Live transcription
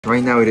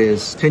Right now it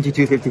is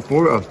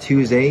 22:54 of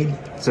Tuesday,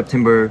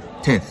 September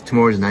 10th.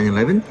 Tomorrow is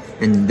 9/11,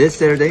 and this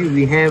Saturday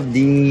we have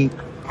the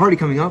party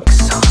coming up.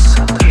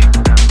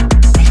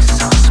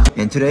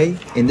 And today,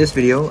 in this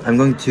video, I'm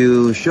going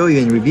to show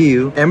you and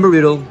review Embry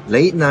Riddle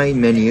late night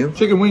menu.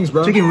 Chicken wings,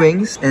 bro. Chicken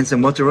wings and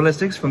some mozzarella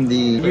sticks from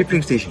the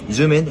refilling station.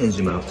 Zoom in and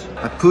zoom out.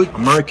 I put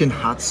American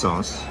hot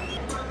sauce.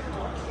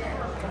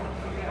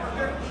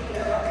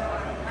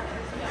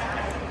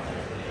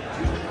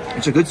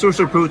 It's a good source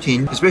of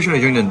protein, especially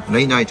during the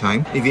late night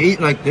time. If you eat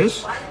like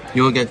this,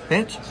 you'll get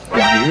fat. If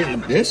you eat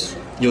like this,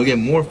 you'll get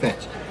more fat.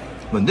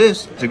 But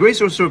this is a great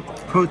source of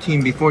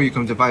protein before you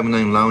come to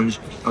 519 Lounge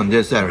on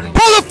this Saturday.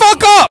 Pull the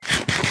fuck up!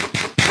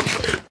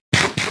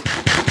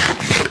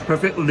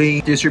 Perfectly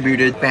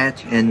distributed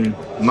fat and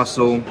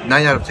muscle,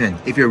 9 out of 10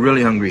 if you're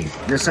really hungry.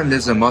 This time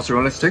there's some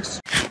mozzarella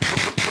sticks.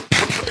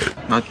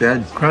 Not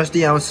bad.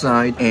 Crusty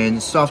outside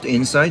and soft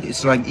inside.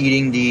 It's like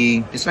eating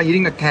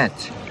a cat.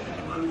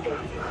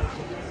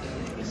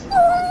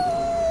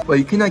 But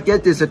you cannot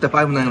get this at the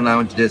 519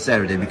 Lounge this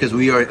Saturday because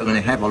we are going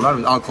to have a lot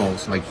of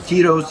alcohols like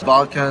Tito's,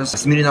 vodkas,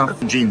 Smirnoff,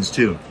 gins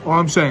too. All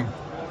I'm saying,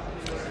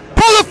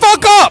 pull the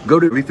fuck up! Go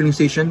to the refilling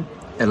station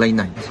at late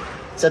night.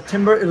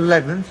 September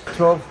 11th,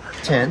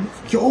 12:10.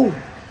 Yo!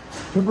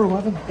 September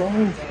 11th, bro.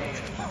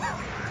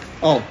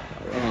 Oh,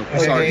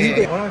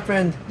 sorry. One of my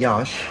friend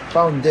Yash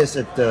found this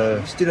at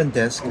the student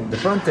desk, the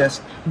front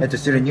desk at the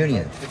student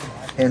union.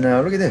 And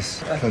look at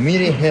this,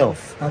 community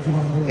health.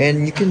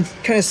 And you can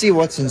kind of see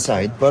what's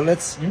inside, but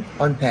let's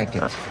unpack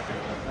it.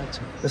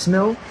 The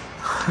smell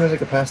smells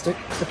like a plastic.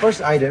 The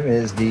first item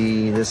is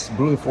this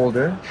blue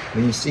folder.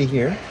 When you see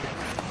here,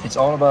 it's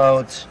all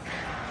about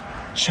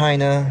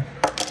China,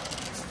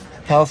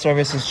 health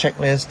services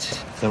checklist.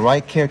 The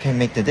right care can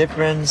make the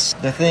difference.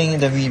 The thing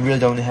that we really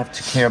don't have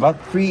to care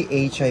about, free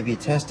HIV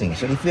testing.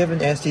 So if you have an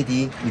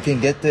STD, you can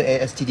get the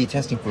STD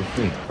testing for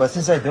free. But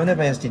since I don't have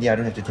an STD, I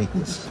don't have to take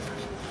this.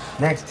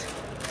 Next,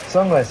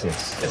 sunglasses.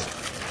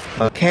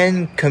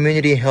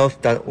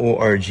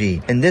 cancommunityhealth.org.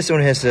 And this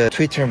one has a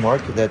Twitter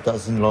mark that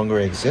doesn't longer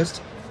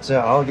exist. So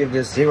I'll give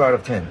this 0 out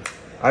of 10.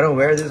 I don't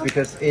wear this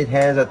because it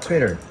has a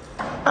Twitter.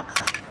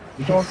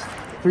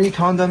 Free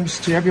condoms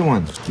to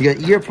everyone. You got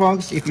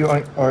earplugs if you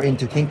are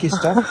into kinky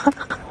stuff.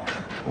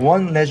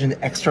 One Legend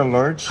extra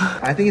large.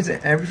 I think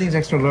everything's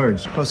extra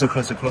large. Close up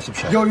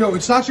shot. Yo,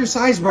 it's not your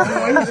size, bro.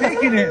 Why are you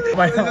taking it?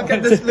 Look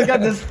at this, look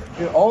at this. If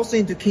you're also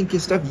into kinky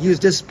stuff, use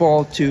this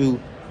ball to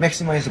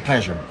maximize the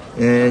pleasure.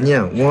 And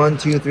yeah, 1,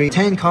 2, 3,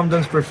 10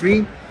 condoms for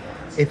free.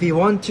 If you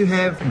want to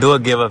have... Do a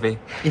giveaway.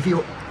 If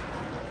you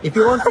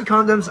want free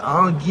condoms,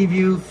 I'll give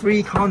you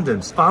free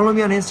condoms. Follow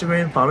me on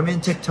Instagram, follow me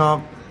on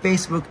TikTok,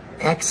 Facebook,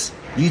 X,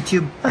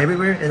 YouTube,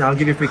 everywhere, and I'll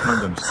give you free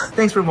condoms.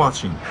 Thanks for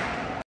watching.